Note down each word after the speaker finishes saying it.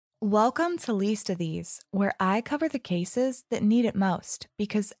Welcome to Least of These, where I cover the cases that need it most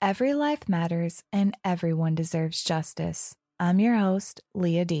because every life matters and everyone deserves justice. I'm your host,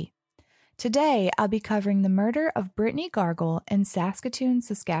 Leah D. Today, I'll be covering the murder of Brittney Gargol in Saskatoon,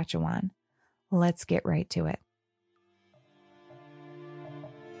 Saskatchewan. Let's get right to it.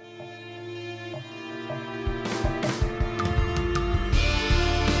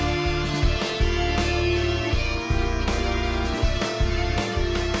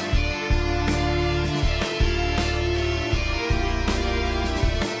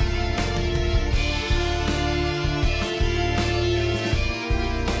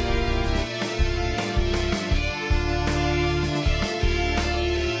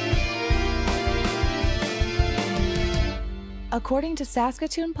 According to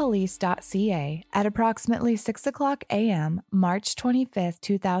SaskatoonPolice.ca, at approximately 6 o'clock a.m., March 25,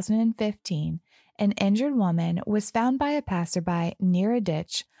 2015, an injured woman was found by a passerby near a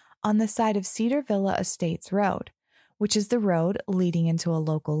ditch on the side of Cedar Villa Estates Road, which is the road leading into a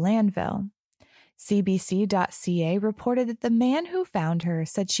local landfill. CBC.ca reported that the man who found her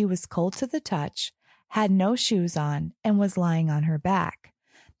said she was cold to the touch, had no shoes on, and was lying on her back.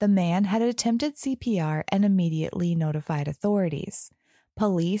 The man had attempted CPR and immediately notified authorities.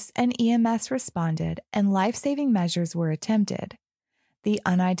 Police and EMS responded, and life-saving measures were attempted. The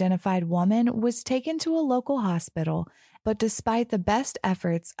unidentified woman was taken to a local hospital, but despite the best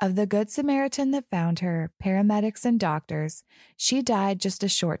efforts of the Good Samaritan that found her, paramedics, and doctors, she died just a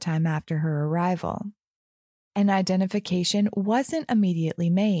short time after her arrival. An identification wasn't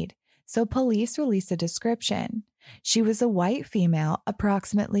immediately made, so police released a description. She was a white female,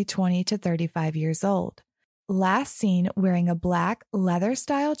 approximately 20 to 35 years old. Last seen wearing a black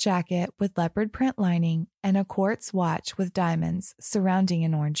leather-style jacket with leopard print lining and a quartz watch with diamonds surrounding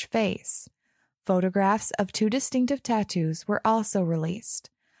an orange face. Photographs of two distinctive tattoos were also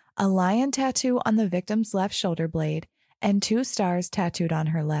released. A lion tattoo on the victim's left shoulder blade and 2 stars tattooed on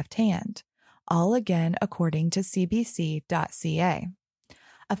her left hand. All again according to CBC.ca.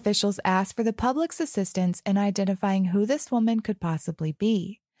 Officials asked for the public's assistance in identifying who this woman could possibly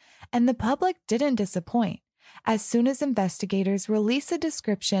be. And the public didn't disappoint. As soon as investigators released a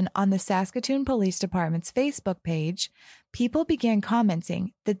description on the Saskatoon Police Department's Facebook page, people began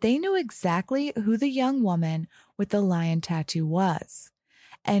commenting that they knew exactly who the young woman with the lion tattoo was.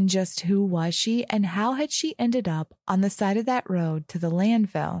 And just who was she and how had she ended up on the side of that road to the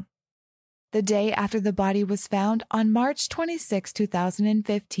landfill? The day after the body was found, on March 26,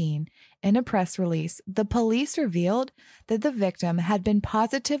 2015, in a press release, the police revealed that the victim had been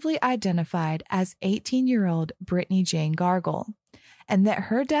positively identified as 18-year-old Brittney Jane Gargol, and that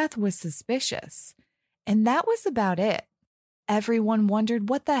her death was suspicious. And that was about it. Everyone wondered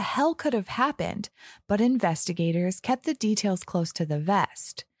what the hell could have happened, but investigators kept the details close to the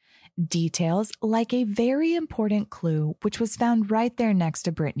vest. Details like a very important clue which was found right there next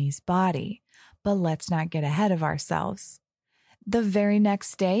to Brittney's body. But let's not get ahead of ourselves. The very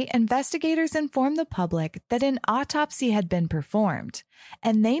next day, investigators informed the public that an autopsy had been performed,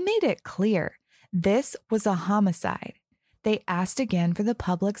 and they made it clear this was a homicide. They asked again for the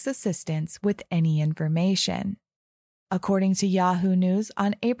public's assistance with any information. According to Yahoo News,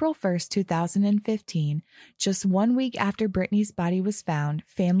 on April 1, 2015, just 1 week after Brittney's body was found,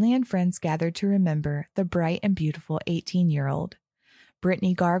 family and friends gathered to remember the bright and beautiful 18-year-old.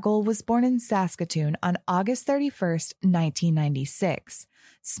 Brittney Gargol was born in Saskatoon on August 31, 1996.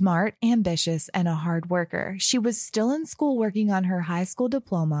 Smart, ambitious, and a hard worker, she was still in school working on her high school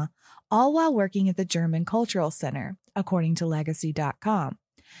diploma, all while working at the German Cultural Center, according to Legacy.com.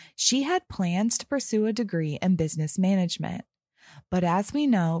 She had plans to pursue a degree in business management. But as we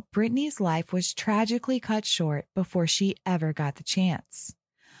know, Brittney's life was tragically cut short before she ever got the chance.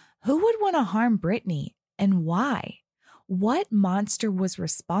 Who would want to harm Brittney, and why? What monster was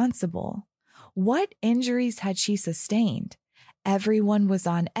responsible? What injuries had she sustained? Everyone was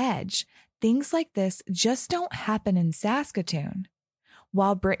on edge. Things like this just don't happen in Saskatoon.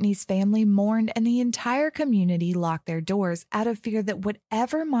 While Brittney's family mourned and the entire community locked their doors out of fear that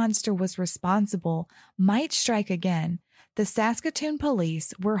whatever monster was responsible might strike again, the Saskatoon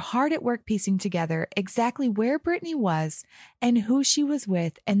police were hard at work piecing together exactly where Brittney was and who she was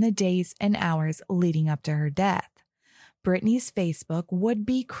with in the days and hours leading up to her death. Brittney's Facebook would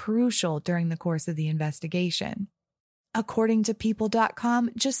be crucial during the course of the investigation. According to People.com,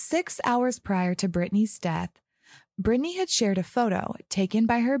 just 6 hours prior to Brittney's death, Brittney had shared a photo taken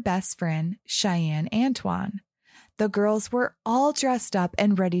by her best friend, Cheyenne Antoine. The girls were all dressed up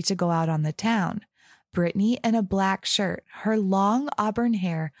and ready to go out on the town. Brittney in a black shirt, her long auburn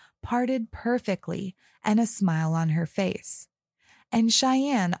hair parted perfectly, and a smile on her face. And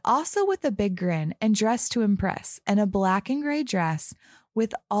Cheyenne, also with a big grin and dressed to impress, and a black and gray dress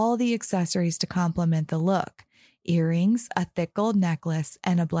with all the accessories to complement the look. Earrings, a thick gold necklace,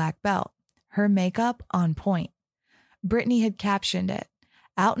 and a black belt. Her makeup on point. Brittney had captioned it,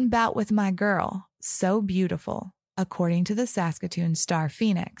 "Out and about with my girl, so beautiful," according to the Saskatoon Star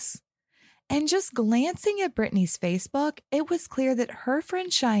Phoenix. And just glancing at Brittney's Facebook, it was clear that her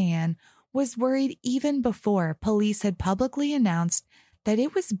friend Cheyenne was worried even before police had publicly announced that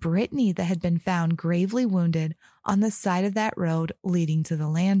it was Brittney that had been found gravely wounded on the side of that road leading to the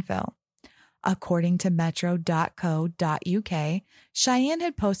landfill. According to metro.co.uk, Cheyenne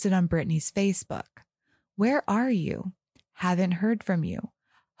had posted on Brittney's Facebook, "Where are you? Haven't heard from you.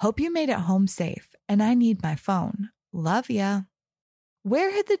 Hope you made it home safe, and I need my phone. Love ya."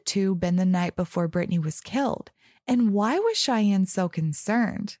 Where had the two been the night before Brittney was killed, and why was Cheyenne so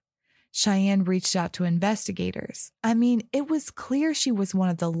concerned? Cheyenne reached out to investigators. I mean, it was clear she was one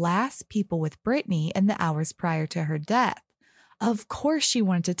of the last people with Brittney in the hours prior to her death. Of course, she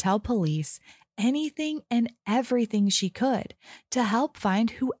wanted to tell police anything and everything she could to help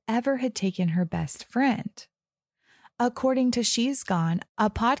find whoever had taken her best friend. According to She's Gone, a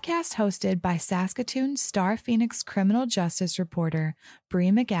podcast hosted by Saskatoon Star Phoenix criminal justice reporter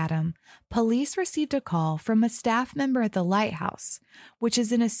Bree McAdam, police received a call from a staff member at the Lighthouse, which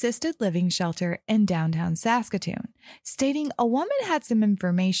is an assisted living shelter in downtown Saskatoon, stating a woman had some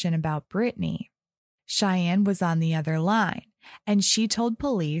information about Brittney. Cheyenne was on the other line, and she told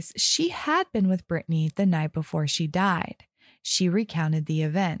police she had been with Brittney the night before she died. She recounted the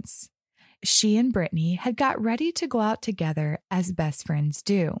events. She and Brittney had got ready to go out together as best friends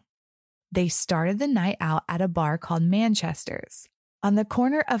do. They started the night out at a bar called Manchester's on the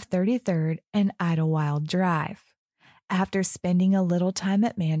corner of 33rd and Idlewild Drive. After spending a little time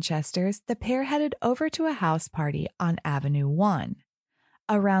at Manchester's, the pair headed over to a house party on Avenue 1.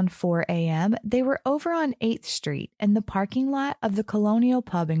 Around 4 a.m., they were over on 8th Street in the parking lot of the Colonial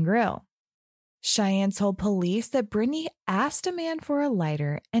Pub and Grill. Cheyenne told police that Brittney asked a man for a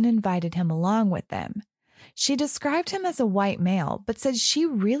lighter and invited him along with them. She described him as a white male, but said she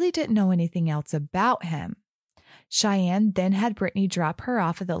really didn't know anything else about him. Cheyenne then had Brittney drop her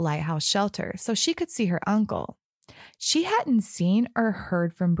off at the Lighthouse shelter so she could see her uncle. She hadn't seen or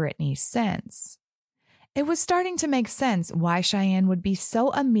heard from Brittney since. It was starting to make sense why Cheyenne would be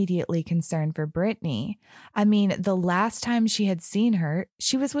so immediately concerned for Brittney. I mean, the last time she had seen her,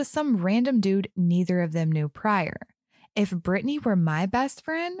 she was with some random dude neither of them knew prior. If Brittney were my best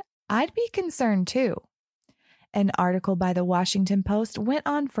friend, I'd be concerned too. An article by the Washington Post went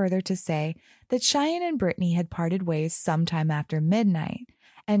on further to say that Cheyenne and Brittney had parted ways sometime after midnight,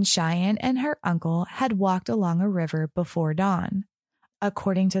 and Cheyenne and her uncle had walked along a river before dawn.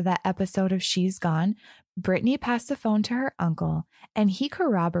 According to that episode of She's Gone, Brittney passed the phone to her uncle, and he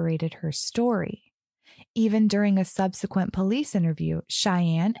corroborated her story. Even during a subsequent police interview,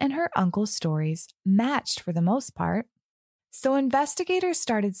 Cheyenne and her uncle's stories matched for the most part. So investigators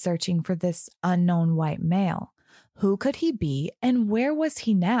started searching for this unknown white male. Who could he be, and where was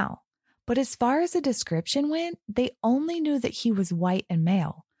he now? But as far as the description went, they only knew that he was white and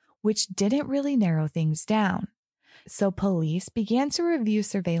male, which didn't really narrow things down. So police began to review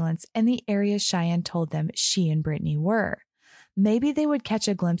surveillance in the areas Cheyenne told them she and Brittney were. Maybe they would catch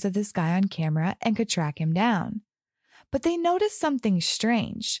a glimpse of this guy on camera and could track him down. But they noticed something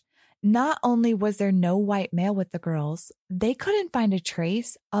strange. Not only was there no white male with the girls, they couldn't find a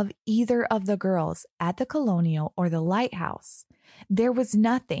trace of either of the girls at the Colonial or the Lighthouse. There was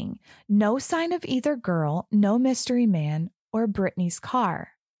nothing, no sign of either girl, no mystery man, or Brittney's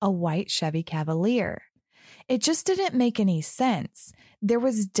car, a white Chevy Cavalier. It just didn't make any sense. There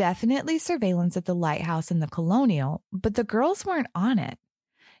was definitely surveillance at the Lighthouse and the Colonial, but the girls weren't on it.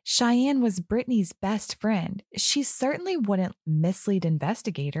 Cheyenne was Brittney's best friend. She certainly wouldn't mislead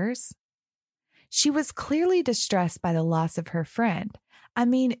investigators. She was clearly distressed by the loss of her friend. I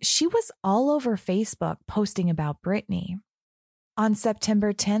mean, she was all over Facebook posting about Brittney. On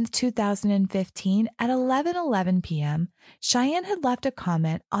September 10th, 2015, at 11:11 p.m., Cheyenne had left a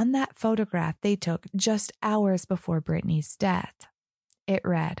comment on that photograph they took just hours before Brittney's death. It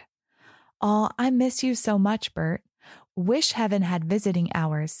read, "Aw, I miss you so much, Bert. Wish heaven had visiting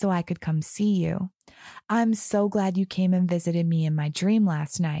hours so I could come see you. I'm so glad you came and visited me in my dream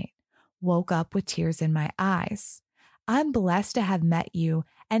last night. Woke up with tears in my eyes. I'm blessed to have met you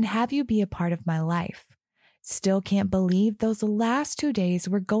and have you be a part of my life. Still can't believe those last 2 days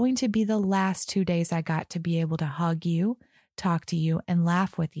were going to be the last 2 days I got to be able to hug you, talk to you, and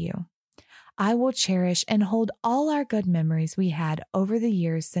laugh with you. I will cherish and hold all our good memories we had over the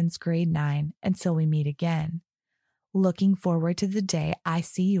years since grade 9 until we meet again. Looking forward to the day I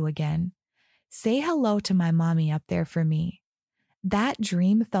see you again. Say hello to my mommy up there for me. That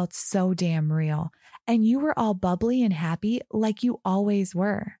dream felt so damn real, and you were all bubbly and happy like you always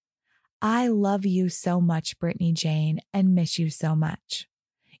were. I love you so much, Brittney Jane, and miss you so much.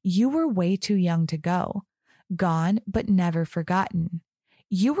 You were way too young to go. Gone, but never forgotten.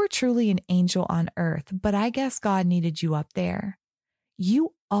 You were truly an angel on earth, but I guess God needed you up there.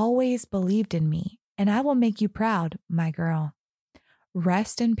 You always believed in me, and I will make you proud, my girl.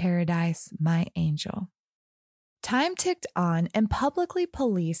 Rest in paradise, my angel. Time ticked on, and publicly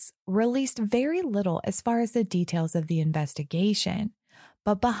police released very little as far as the details of the investigation.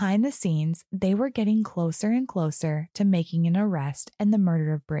 But behind the scenes, they were getting closer and closer to making an arrest and the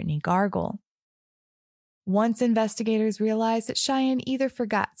murder of Brittney Gargol. Once investigators realized that Cheyenne either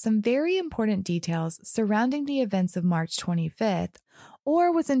forgot some very important details surrounding the events of March 25th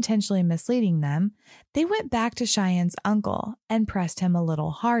or was intentionally misleading them, they went back to Cheyenne's uncle and pressed him a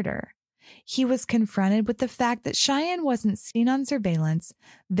little harder. He was confronted with the fact that Cheyenne wasn't seen on surveillance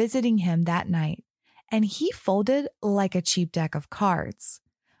visiting him that night, and he folded like a cheap deck of cards.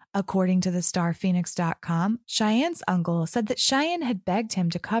 According to the StarPhoenix.com, Cheyenne's uncle said that Cheyenne had begged him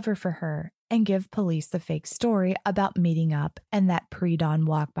to cover for her and give police the fake story about meeting up and that pre-dawn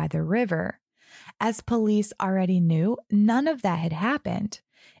walk by the river. As police already knew, none of that had happened.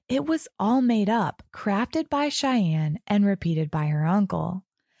 It was all made up, crafted by Cheyenne and repeated by her uncle.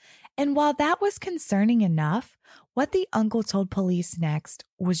 And while that was concerning enough, what the uncle told police next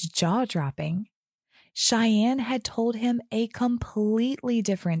was jaw-dropping. Cheyenne had told him a completely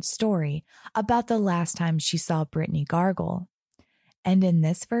different story about the last time she saw Brittney Gargol. And in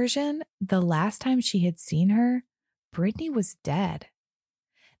this version, the last time she had seen her, Brittney was dead.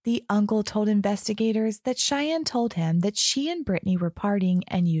 The uncle told investigators that Cheyenne told him that she and Brittney were partying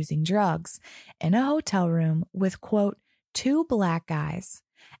and using drugs in a hotel room with, quote, 2 black guys,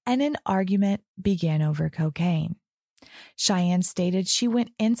 and an argument began over cocaine. Cheyenne stated she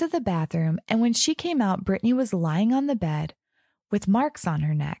went into the bathroom, and when she came out, Brittney was lying on the bed with marks on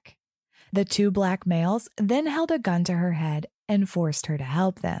her neck. The 2 black males then held a gun to her head and forced her to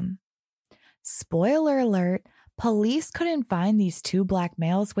help them. Spoiler alert, police couldn't find these 2 black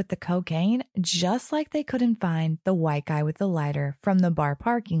males with the cocaine, just like they couldn't find the white guy with the lighter from the bar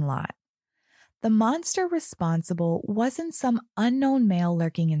parking lot. The monster responsible wasn't some unknown male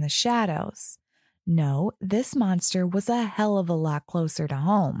lurking in the shadows. No, this monster was a hell of a lot closer to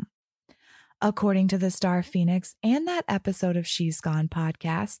home. According to the Star Phoenix and that episode of She's Gone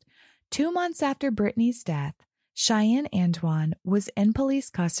podcast, 2 months after Brittney's death, Cheyenne Antoine was in police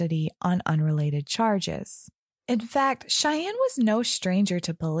custody on unrelated charges. In fact, Cheyenne was no stranger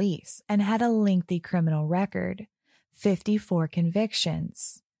to police and had a lengthy criminal record, 54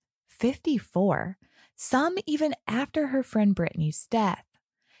 convictions. 54, some even after her friend Brittney's death.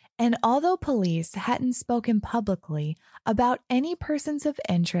 And although police hadn't spoken publicly about any persons of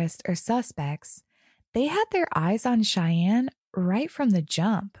interest or suspects, they had their eyes on Cheyenne right from the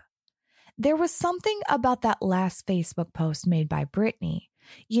jump. There was something about that last Facebook post made by Brittney.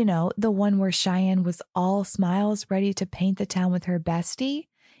 You know, the one where Cheyenne was all smiles, ready to paint the town with her bestie?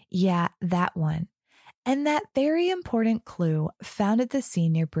 Yeah, that one. And that very important clue found at the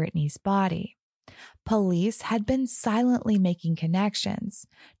scene near Brittney's body. Police had been silently making connections,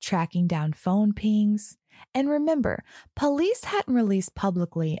 tracking down phone pings. And remember, police hadn't released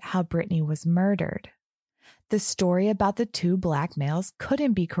publicly how Brittney was murdered. The story about the 2 black males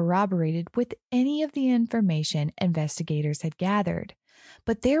couldn't be corroborated with any of the information investigators had gathered,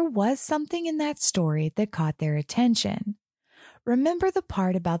 but there was something in that story that caught their attention. Remember the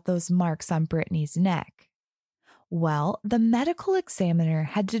part about those marks on Brittney's neck? Well, the medical examiner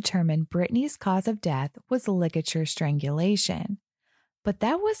had determined Brittney's cause of death was ligature strangulation, but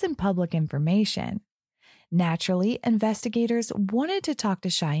that wasn't public information. Naturally, investigators wanted to talk to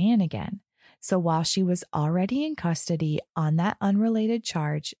Cheyenne again, so while she was already in custody on that unrelated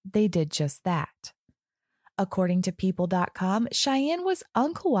charge, they did just that. According to People.com, Cheyenne was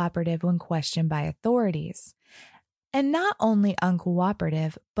uncooperative when questioned by authorities. And not only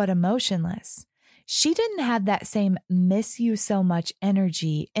uncooperative, but emotionless. She didn't have that same miss you so much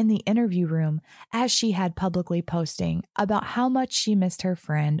energy in the interview room as she had publicly posting about how much she missed her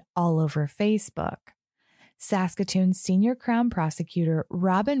friend all over Facebook. Saskatoon's senior Crown prosecutor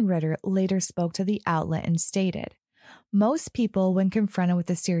Robin Ritter later spoke to the outlet and stated, "Most people, when confronted with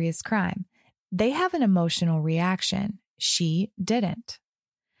a serious crime, they have an emotional reaction. She didn't."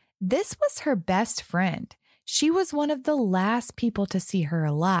 This was her best friend. She was one of the last people to see her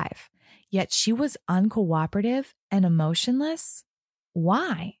alive, yet she was uncooperative and emotionless.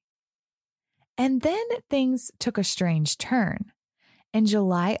 Why? And then things took a strange turn. In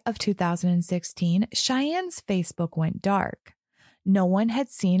July of 2016, Cheyenne's Facebook went dark. No one had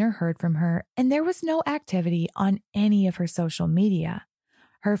seen or heard from her, and there was no activity on any of her social media.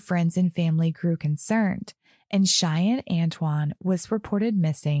 Her friends and family grew concerned, and Cheyenne Antoine was reported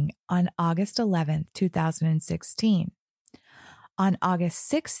missing on August 11, 2016. On August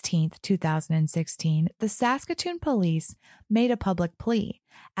 16, 2016, the Saskatoon police made a public plea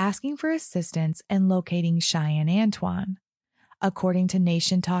asking for assistance in locating Cheyenne Antoine. According to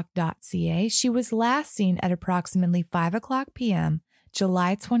nationtalk.ca, she was last seen at approximately 5 o'clock p.m.,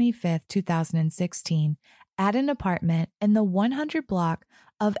 July 25, 2016, at an apartment in the 100 block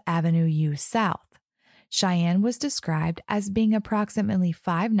of Avenue U South. Cheyenne was described as being approximately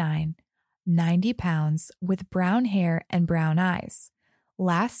 5'9", 90 pounds, with brown hair and brown eyes.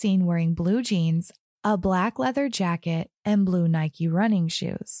 Last seen wearing blue jeans, a black leather jacket, and blue Nike running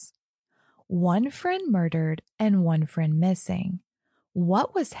shoes. One friend murdered and one friend missing.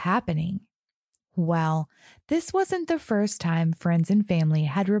 What was happening? Well, this wasn't the first time friends and family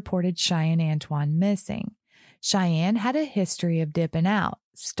had reported Cheyenne Antoine missing. Cheyenne had a history of dipping out,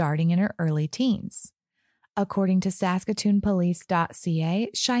 starting in her early teens. According to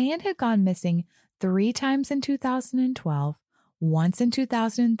SaskatoonPolice.ca, Cheyenne had gone missing 3 times in 2012, once in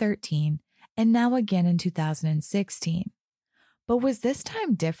 2013, and now again in 2016. But was this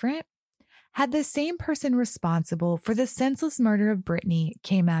time different? Had the same person responsible for the senseless murder of Brittney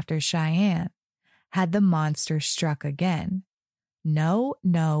came after Cheyenne? Had the monster struck again? No,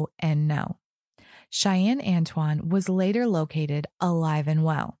 no, and no. Cheyenne Antoine was later located alive and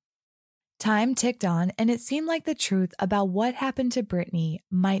well. Time ticked on, and it seemed like the truth about what happened to Brittney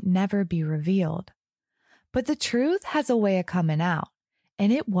might never be revealed. But the truth has a way of coming out,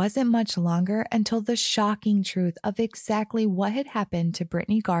 and it wasn't much longer until the shocking truth of exactly what had happened to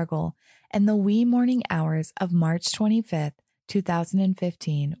Brittney Gargol in the wee morning hours of March 25th,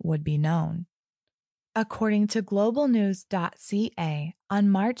 2015 would be known. According to globalnews.ca, on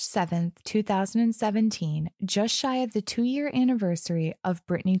March 7th, 2017, just shy of the 2-year anniversary of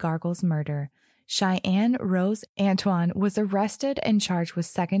Brittney Gargol's murder, Cheyenne Rose Antoine was arrested and charged with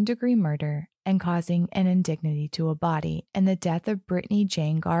second-degree murder and causing an indignity to a body in the death of Brittney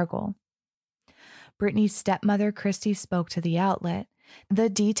Jane Gargol. Brittney's stepmother, Christy, spoke to the outlet. The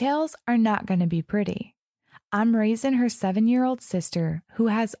details are not going to be pretty. I'm raising her 7-year-old sister who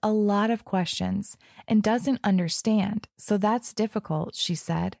has a lot of questions and doesn't understand, so that's difficult, she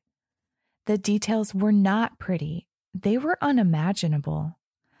said. The details were not pretty. They were unimaginable.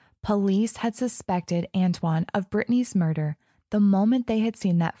 Police had suspected Antoine of Brittney's murder the moment they had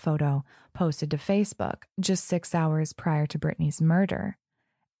seen that photo posted to Facebook just 6 hours prior to Brittney's murder.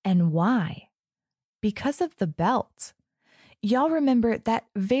 And why? Because of the belt. Y'all remember that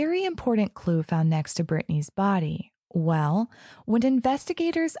very important clue found next to Brittney's body? Well, when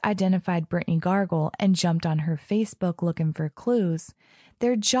investigators identified Brittney Gargol and jumped on her Facebook looking for clues,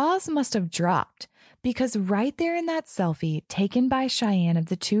 their jaws must have dropped because right there in that selfie taken by Cheyenne of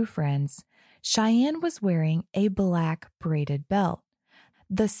the 2 friends, Cheyenne was wearing a black braided belt,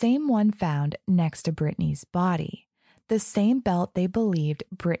 the same one found next to Brittney's body, the same belt they believed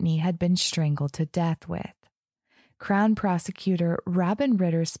Brittney had been strangled to death with. Crown prosecutor Robin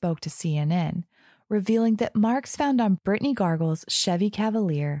Ritter spoke to CNN, revealing that marks found on Brittney Gargol's Chevy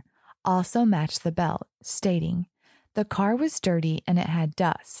Cavalier also matched the belt, stating, "The car was dirty and it had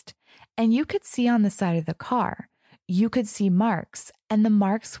dust, and you could see on the side of the car, you could see marks, and the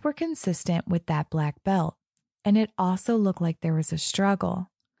marks were consistent with that black belt, and it also looked like there was a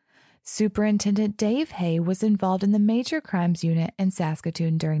struggle." Superintendent Dave Hay was involved in the Major Crimes Unit in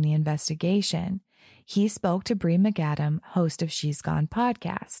Saskatoon during the investigation. He spoke to Bree McAdam, host of She's Gone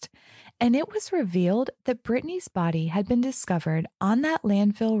podcast, and it was revealed that Brittney's body had been discovered on that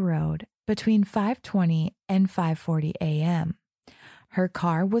landfill road between 5:20 and 5:40 a.m. Her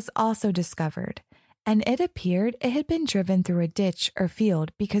car was also discovered, and it appeared it had been driven through a ditch or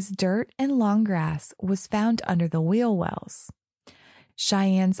field because dirt and long grass was found under the wheel wells.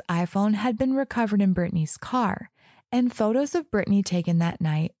 Cheyenne's iPhone had been recovered in Brittney's car, and photos of Brittney taken that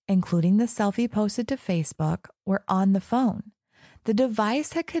night, including the selfie posted to Facebook, were on the phone. The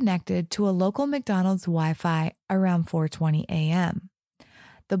device had connected to a local McDonald's Wi-Fi around 4:20 a.m.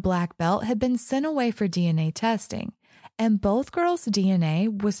 The black belt had been sent away for DNA testing, and both girls' DNA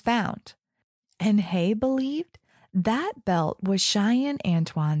was found. And Hay believed that belt was Cheyenne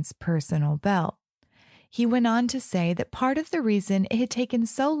Antoine's personal belt. He went on to say that part of the reason it had taken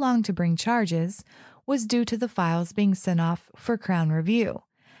so long to bring charges was due to the files being sent off for Crown review,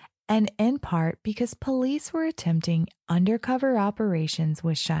 and in part because police were attempting undercover operations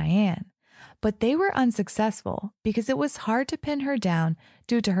with Cheyenne, but they were unsuccessful because it was hard to pin her down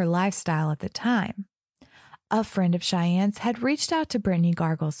due to her lifestyle at the time. A friend of Cheyenne's had reached out to Brittney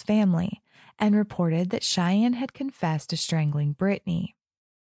Gargol's family and reported that Cheyenne had confessed to strangling Brittney.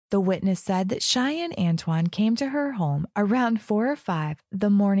 The witness said that Cheyenne Antoine came to her home around 4 or 5 the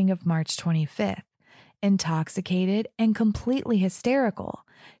morning of March 25th, intoxicated and completely hysterical,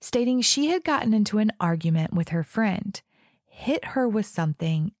 stating she had gotten into an argument with her friend, hit her with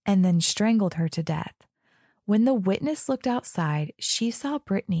something, and then strangled her to death. When the witness looked outside, she saw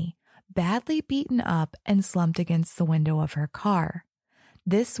Brittney badly beaten up and slumped against the window of her car.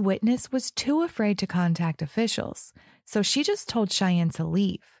 This witness was too afraid to contact officials, so she just told Cheyenne to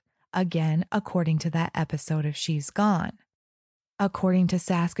leave. Again, according to that episode of She's Gone. According to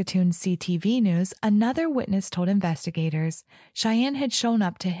Saskatoon CTV News, another witness told investigators Cheyenne had shown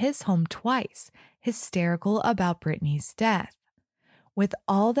up to his home twice, hysterical about Brittney's death. With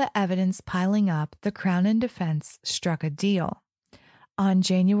all the evidence piling up, the Crown and defense struck a deal. On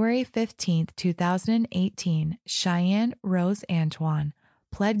January 15, 2018, Cheyenne Rose Antoine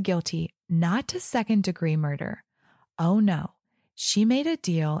pled guilty not to second-degree murder. Oh no. She made a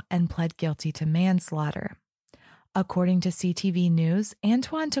deal and pled guilty to manslaughter. According to CTV News,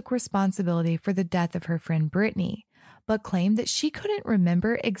 Antoine took responsibility for the death of her friend Brittney, but claimed that she couldn't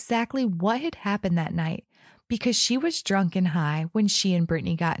remember exactly what had happened that night because she was drunk and high when she and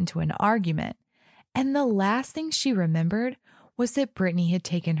Brittney got into an argument. And the last thing she remembered was that Brittney had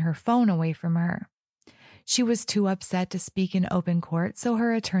taken her phone away from her. She was too upset to speak in open court, so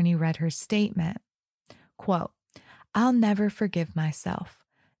her attorney read her statement. Quote, "I'll never forgive myself.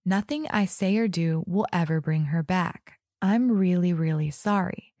 Nothing I say or do will ever bring her back. I'm really, really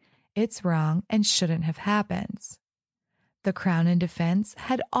sorry. It's wrong and shouldn't have happened." The Crown and defense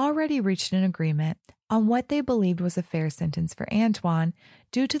had already reached an agreement on what they believed was a fair sentence for Antoine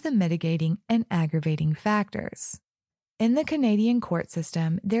due to the mitigating and aggravating factors. In the Canadian court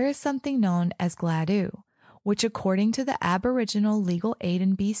system, there is something known as GLADU, which according to the Aboriginal Legal Aid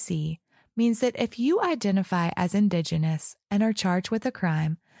in BC, means that if you identify as Indigenous and are charged with a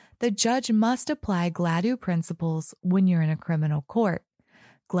crime, the judge must apply GLADU principles when you're in a criminal court.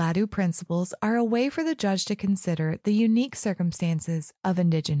 GLADU principles are a way for the judge to consider the unique circumstances of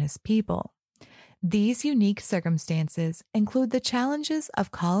Indigenous people. These unique circumstances include the challenges of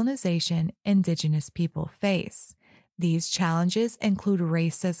colonization Indigenous people face. These challenges include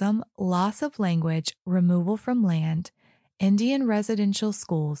racism, loss of language, removal from land, Indian residential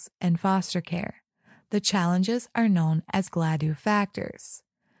schools, and foster care. The challenges are known as GLADU factors.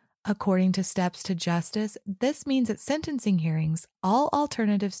 According to Steps to Justice, this means at sentencing hearings, all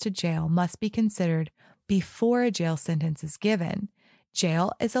alternatives to jail must be considered before a jail sentence is given.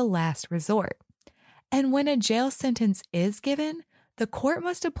 Jail is a last resort. And when a jail sentence is given, the court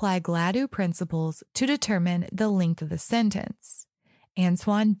must apply GLADU principles to determine the length of the sentence.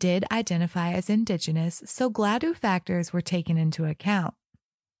 Antoine did identify as Indigenous, so GLADU factors were taken into account.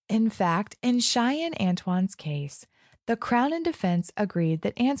 In fact, in Cheyenne Antoine's case, the Crown and defense agreed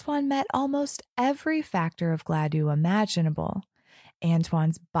that Antoine met almost every factor of GLADU imaginable.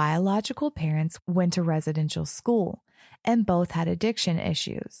 Antoine's biological parents went to residential school, and both had addiction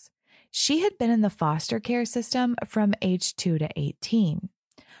issues. She had been in the foster care system from age 2 to 18.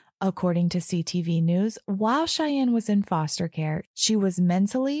 According to CTV News, while Cheyenne was in foster care, she was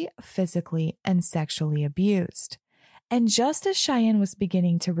mentally, physically, and sexually abused. And just as Cheyenne was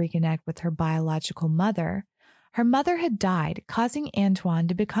beginning to reconnect with her biological mother, her mother had died, causing Antoine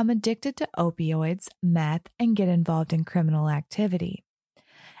to become addicted to opioids, meth, and get involved in criminal activity.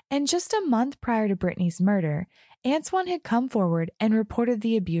 And just a month prior to Brittney's murder, Antoine had come forward and reported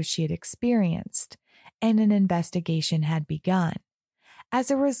the abuse she had experienced, and an investigation had begun.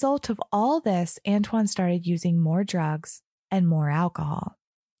 As a result of all this, Antoine started using more drugs and more alcohol.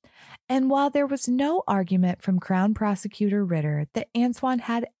 And while there was no argument from Crown Prosecutor Ritter that Antoine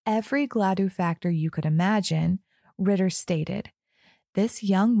had every GLADU factor you could imagine, Ritter stated, "This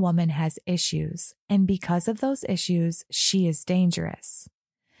young woman has issues, and because of those issues, she is dangerous."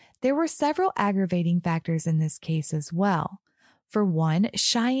 There were several aggravating factors in this case as well. For one,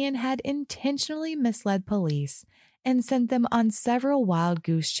 Cheyenne had intentionally misled police and sent them on several wild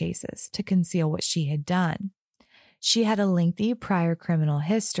goose chases to conceal what she had done. She had a lengthy prior criminal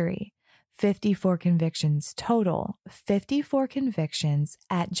history, 54 convictions total, 54 convictions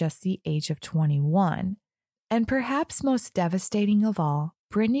at just the age of 21. And perhaps most devastating of all,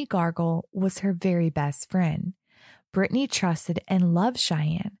 Brittney Gargol was her very best friend. Brittney trusted and loved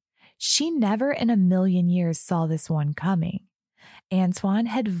Cheyenne. She never in a million years saw this one coming. Antoine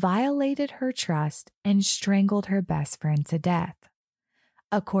had violated her trust and strangled her best friend to death.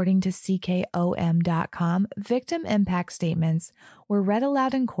 According to CKOM.com, victim impact statements were read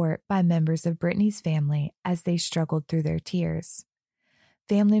aloud in court by members of Brittney's family as they struggled through their tears.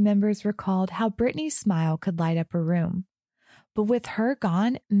 Family members recalled how Brittney's smile could light up a room. But with her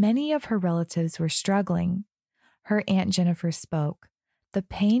gone, many of her relatives were struggling. Her Aunt Jennifer spoke. "The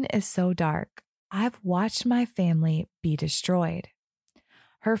pain is so dark. I've watched my family be destroyed."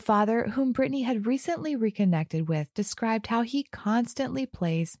 Her father, whom Brittney had recently reconnected with, described how he constantly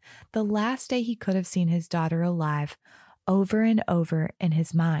plays the last day he could have seen his daughter alive over and over in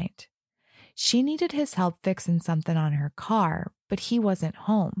his mind. She needed his help fixing something on her car, but he wasn't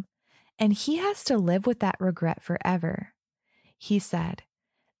home, and he has to live with that regret forever. He said,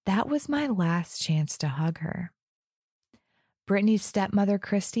 "That was my last chance to hug her." Brittney's stepmother,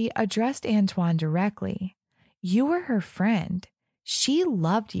 Christy, addressed Antoine directly. "You were her friend. She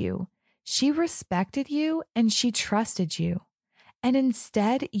loved you, she respected you, and she trusted you. And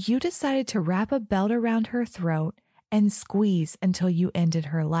instead, you decided to wrap a belt around her throat and squeeze until you ended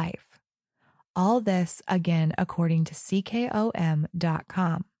her life." All this, again, according to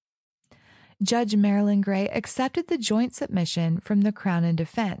CKOM.com. Judge Marilyn Gray accepted the joint submission from the Crown and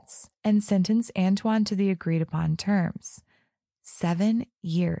defense and sentenced Antoine to the agreed-upon terms, 7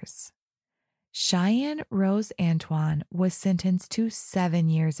 years. Cheyenne Rose Antoine was sentenced to 7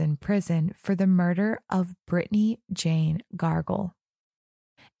 years in prison for the murder of Brittney Jane Gargol.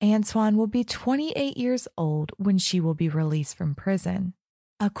 Antoine will be 28 years old when she will be released from prison.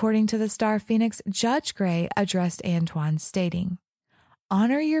 According to the Star Phoenix, Judge Gray addressed Antoine, stating,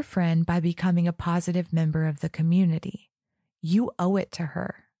 "Honor your friend by becoming a positive member of the community. You owe it to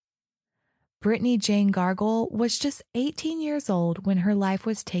her." Brittney Jane Gargol was just 18 years old when her life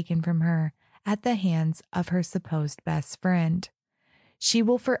was taken from her at the hands of her supposed best friend. She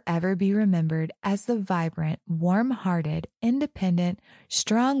will forever be remembered as the vibrant, warm-hearted, independent,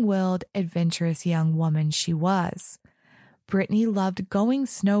 strong-willed, adventurous young woman she was. Brittney loved going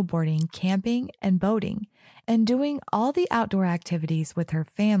snowboarding, camping, and boating, and doing all the outdoor activities with her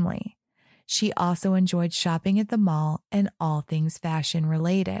family. She also enjoyed shopping at the mall and all things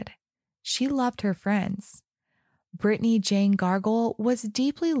fashion-related. She loved her friends. Brittney Jane Gargol was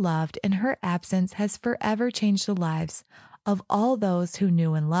deeply loved, and her absence has forever changed the lives of all those who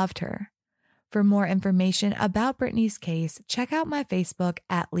knew and loved her. For more information about Brittney's case, check out my Facebook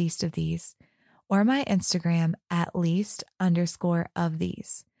at Least of These or my Instagram at least_of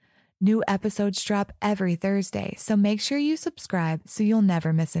these. New episodes drop every Thursday, so make sure you subscribe so you'll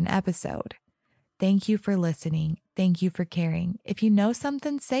never miss an episode. Thank you for listening. Thank you for caring. If you know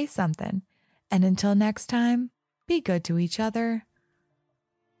something, say something. And until next time, be good to each other.